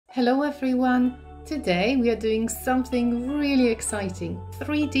Hello everyone! Today we are doing something really exciting,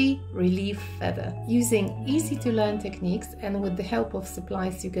 3D relief feather. Using easy to learn techniques and with the help of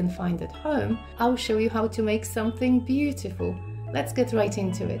supplies you can find at home, I'll show you how to make something beautiful. Let's get right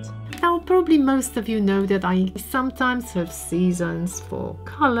into it. Now probably most of you know that I sometimes have seasons for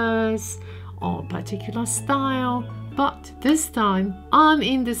colors or particular style, but this time I'm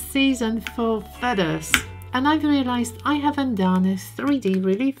in the season for feathers. And I've realized I haven't done a 3D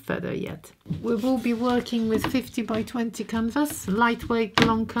relief feather yet. We will be working with 50 by 20 canvas, lightweight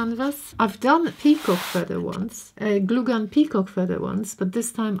long canvas. I've done a peacock feather once, a glue gun peacock feather once, but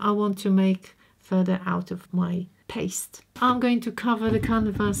this time I want to make feather out of my paste. I'm going to cover the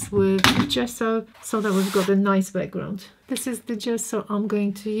canvas with gesso so that we've got a nice background. This is the gesso I'm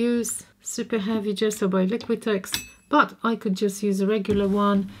going to use, super heavy gesso by Liquitex. But I could just use a regular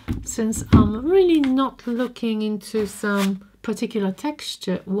one since I'm really not looking into some particular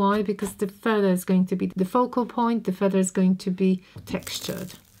texture. Why? Because the feather is going to be the focal point, the feather is going to be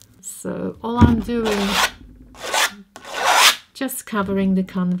textured. So all I'm doing, just covering the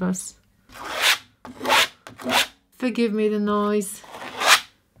canvas. Forgive me the noise.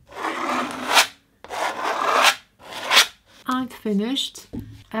 I've finished,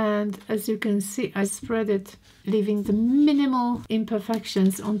 and as you can see I spread it, leaving the minimal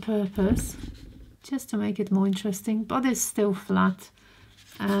imperfections on purpose just to make it more interesting, but it's still flat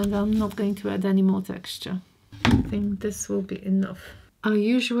and I'm not going to add any more texture. I think this will be enough. I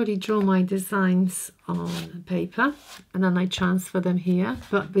usually draw my designs on paper and then I transfer them here,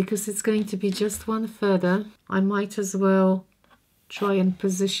 but because it's going to be just one feather I might as well try and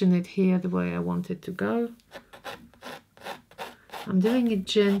position it here the way I want it to go. I'm doing it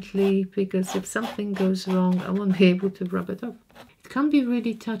gently because if something goes wrong I won't be able to rub it off. It can't be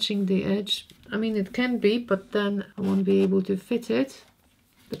really touching the edge. I mean it can be, but then I won't be able to fit it.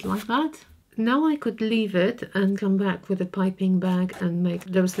 But like that. Now I could leave it and come back with a piping bag and make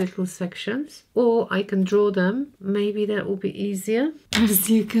those little sections. Or I can draw them. Maybe that will be easier. As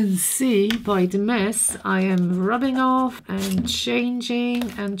you can see by the mess, I am rubbing off and changing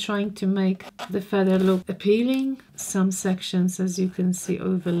and trying to make the feather look appealing. Some sections, as you can see,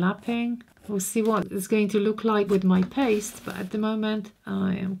 overlapping. We'll see what it's going to look like with my paste, but at the moment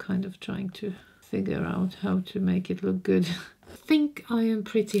I am kind of trying to figure out how to make it look good. I think I am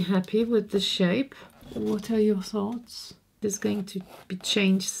pretty happy with the shape. What are your thoughts? It's going to be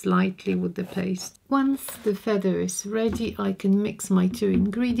changed slightly with the paste. Once the feather is ready, I can mix my two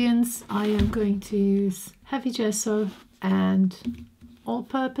ingredients. I am going to use heavy gesso and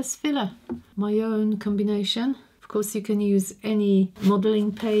all-purpose filler, my own combination. Of course, you can use any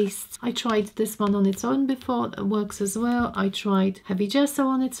modeling paste. I tried this one on its own before, that works as well. I tried heavy gesso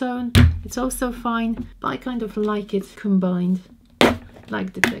on its own, it's also fine, but I kind of like it combined,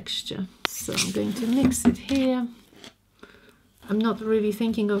 like the texture. So I'm going to mix it here. I'm not really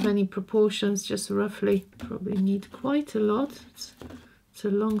thinking of any proportions, just roughly. Probably need quite a lot. It's a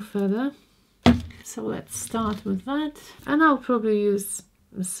long feather. So let's start with that. And I'll probably use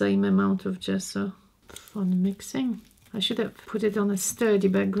the same amount of gesso. Fun mixing. I should have put it on a sturdy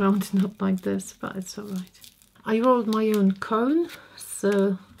background, not like this, but it's all right. I rolled my own cone,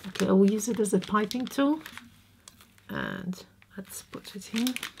 so okay, I'll use it as a piping tool. And let's put it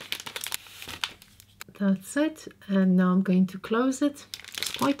in. That's it. And now I'm going to close it.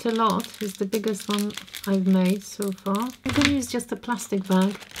 It's quite a lot. It's the biggest one I've made so far. I can use just a plastic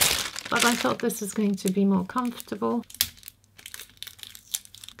bag, but I thought this is going to be more comfortable.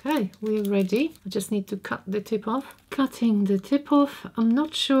 Okay, we're ready. I just need to cut the tip off. Cutting the tip off, I'm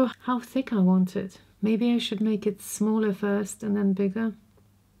not sure how thick I want it. Maybe I should make it smaller first and then bigger.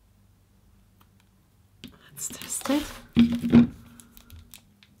 Let's test it.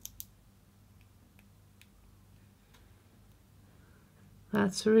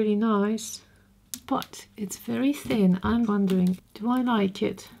 That's really nice, but it's very thin. I'm wondering, do I like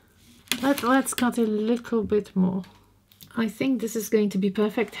it? Let's cut a little bit more. I think this is going to be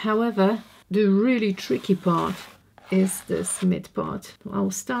perfect. However, the really tricky part is this mid part.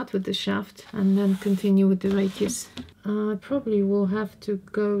 I'll start with the shaft and then continue with the radius. I probably will have to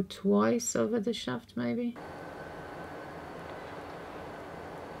go twice over the shaft, maybe.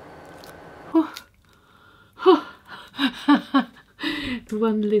 Oh. Oh.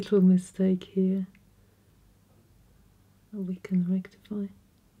 One little mistake here. We can rectify.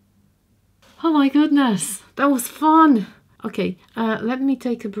 Oh my goodness, that was fun! Okay, let me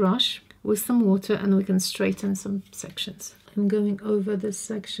take a brush with some water and we can straighten some sections. I'm going over this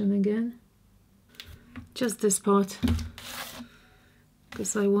section again. Just this part,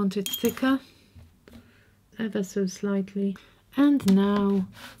 because I want it thicker, ever so slightly. And now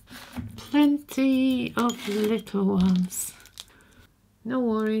plenty of little ones. No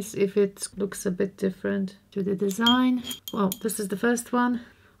worries if it looks a bit different to the design. Well, this is the first one.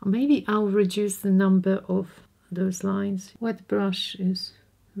 Or maybe I'll reduce the number of those lines. Wet brush is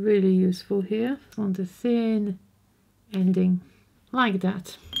really useful here on the thin ending, like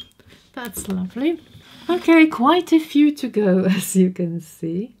that. That's lovely. Okay, quite a few to go, as you can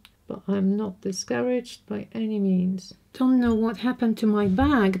see, but I'm not discouraged by any means. Don't know what happened to my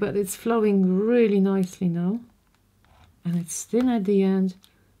bag, but it's flowing really nicely now. And it's thin at the end.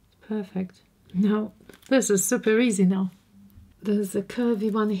 Perfect. Now, this is super easy now. There's a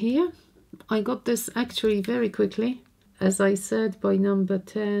curvy one here. I got this actually very quickly. As I said, by number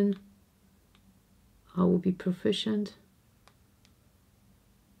 10, I will be proficient.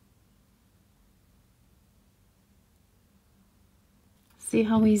 See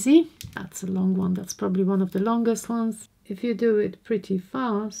how easy? That's a long one. That's probably one of the longest ones. If you do it pretty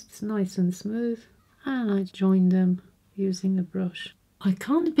fast, it's nice and smooth. And I join them using a brush. I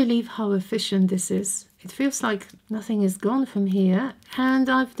can't believe how efficient this is. It feels like nothing is gone from here, and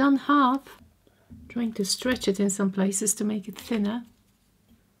I've done half. Trying to stretch it in some places to make it thinner.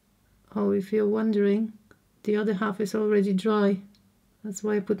 Oh, if you're wondering, the other half is already dry. That's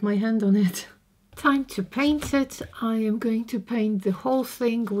why I put my hand on it. Time to paint it. I am going to paint the whole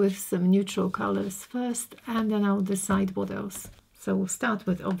thing with some neutral colors first, and then I'll decide what else. So we'll start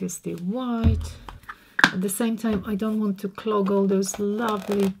with obviously white. At the same time, I don't want to clog all those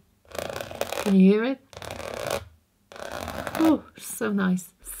lovely... Can you hear it? Oh, so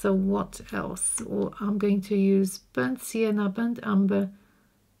nice. So what else? Well, I'm going to use burnt sienna, burnt umber,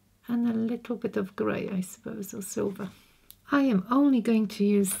 and a little bit of grey, I suppose, or silver. I am only going to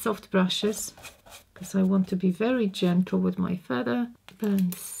use soft brushes because I want to be very gentle with my feather.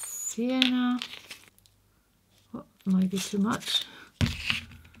 Burnt sienna. Oh, might be too much.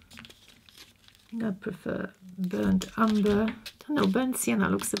 I prefer burnt umber. I don't know, burnt sienna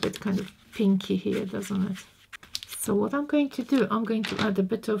looks a bit kind of pinky here, doesn't it? So what I'm going to do, I'm going to add a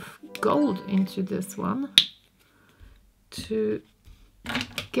bit of gold into this one to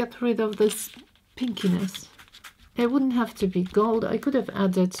get rid of this pinkiness. It wouldn't have to be gold. I could have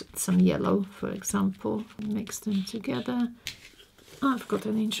added some yellow, for example, and mix them together. I've got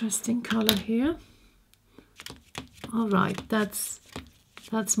an interesting color here. All right, that's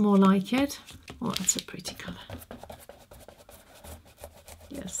more like it. Oh, that's a pretty color.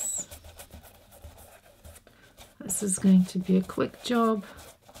 Yes. This is going to be a quick job.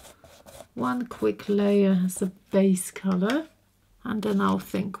 One quick layer as a base color, and then I'll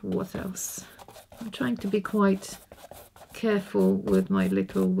think what else. I'm trying to be quite careful with my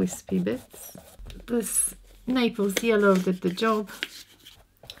little wispy bits. This Naples yellow did the job.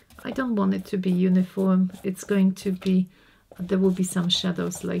 I don't want it to be uniform. It's going to be, there will be some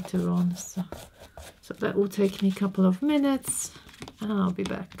shadows later on, so that will take me a couple of minutes and I'll be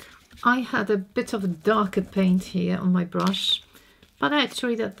back. I had a bit of darker paint here on my brush, but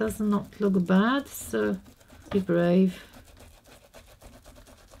actually that does not look bad, so be brave.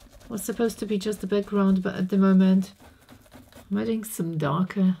 It was supposed to be just the background, but at the moment I'm adding some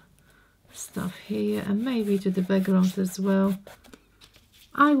darker stuff here and maybe to the background as well.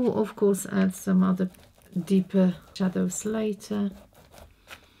 I will of course add some other deeper shadows later.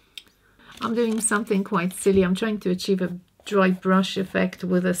 I'm doing something quite silly. I'm trying to achieve a dry brush effect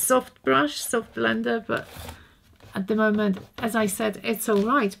with a soft brush, soft blender, but at the moment, as I said, it's all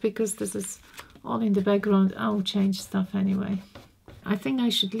right because this is all in the background. I'll change stuff anyway. I think I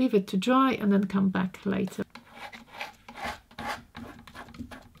should leave it to dry and then come back later.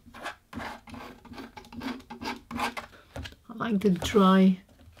 I like the dry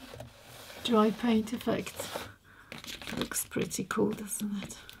paint effect. It looks pretty cool, doesn't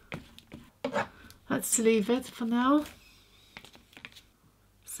it? Let's leave it for now.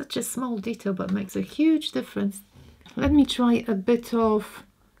 Such a small detail, but makes a huge difference. Let me try a bit of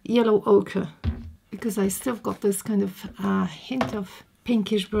yellow ochre, because I still got this kind of hint of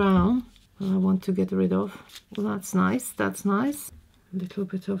pinkish brown I want to get rid of. Well, that's nice, that's nice. A little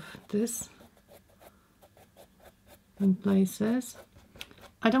bit of this in places.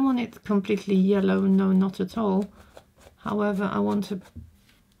 I don't want it completely yellow, no, not at all. However, I want a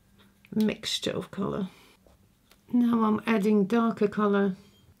mixture of color. Now I'm adding darker color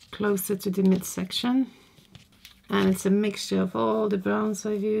closer to the midsection, and it's a mixture of all the browns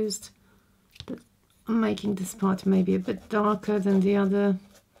I've used. I'm making this part maybe a bit darker than the other,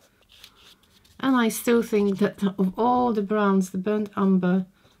 and I still think that of all the browns, the burnt umber,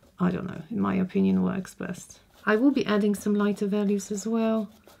 I don't know, in my opinion, works best. I will be adding some lighter values as well,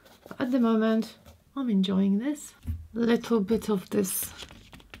 but at the moment I'm enjoying this. little bit of this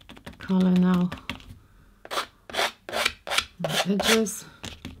color now on the edges.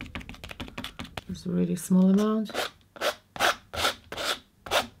 Just a really small amount.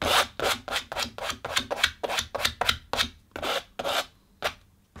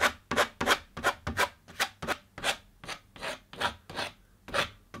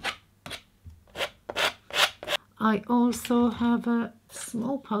 I also have a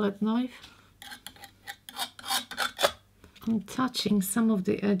small palette knife. I'm touching some of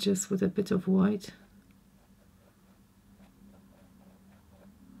the edges with a bit of white.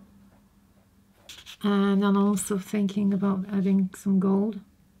 And I'm also thinking about adding some gold.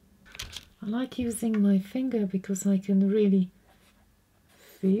 I like using my finger because I can really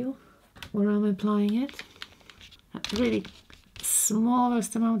feel where I'm applying it. Really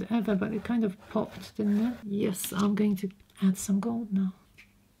smallest amount ever, but it kind of popped, didn't it? Yes, I'm going to add some gold now.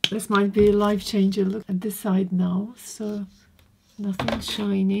 This might be a life changer. Look at this side now, so nothing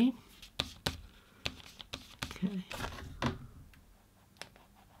shiny. Okay.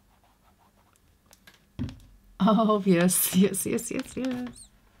 Oh, yes, yes, yes, yes, yes.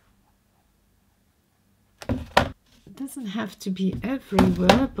 It doesn't have to be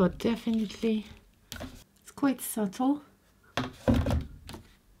everywhere, but definitely it's quite subtle.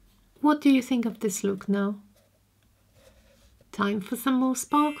 What do you think of this look now? Time for some more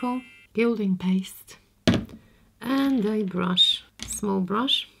sparkle. Gilding paste. And a brush. Small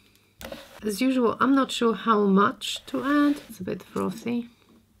brush. As usual, I'm not sure how much to add. It's a bit frothy.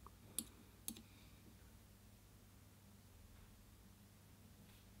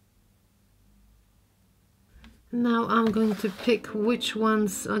 Now I'm going to pick which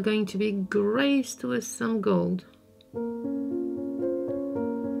ones are going to be graced with some gold.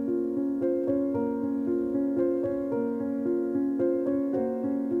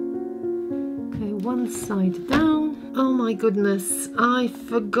 Okay, one side down. Oh my goodness, I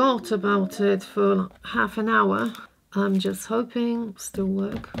forgot about it for half an hour. I'm just hoping it'll still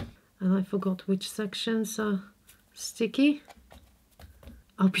work. And I forgot which sections are sticky.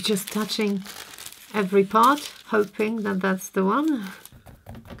 I'll be just touching every part, hoping that that's the one.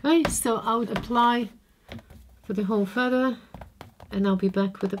 Okay, so I would apply for the whole feather and I'll be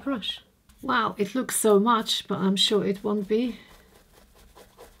back with a brush. Wow, it looks so much, but I'm sure it won't be.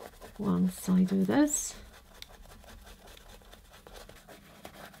 One side of this.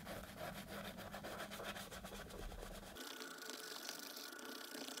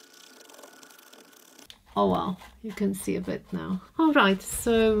 Oh wow, you can see a bit now. All right,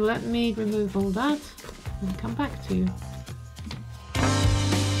 so let me remove all that and come back to you.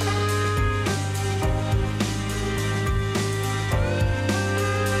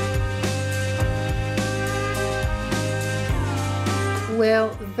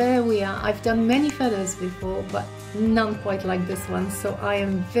 Well, there we are. I've done many feathers before, but none quite like this one, so I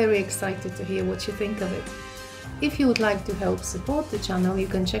am very excited to hear what you think of it. If you would like to help support the channel, you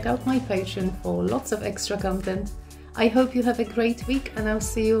can check out my Patreon for lots of extra content. I hope you have a great week and I'll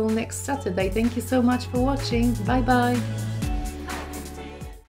see you all next Saturday. Thank you so much for watching. Bye bye.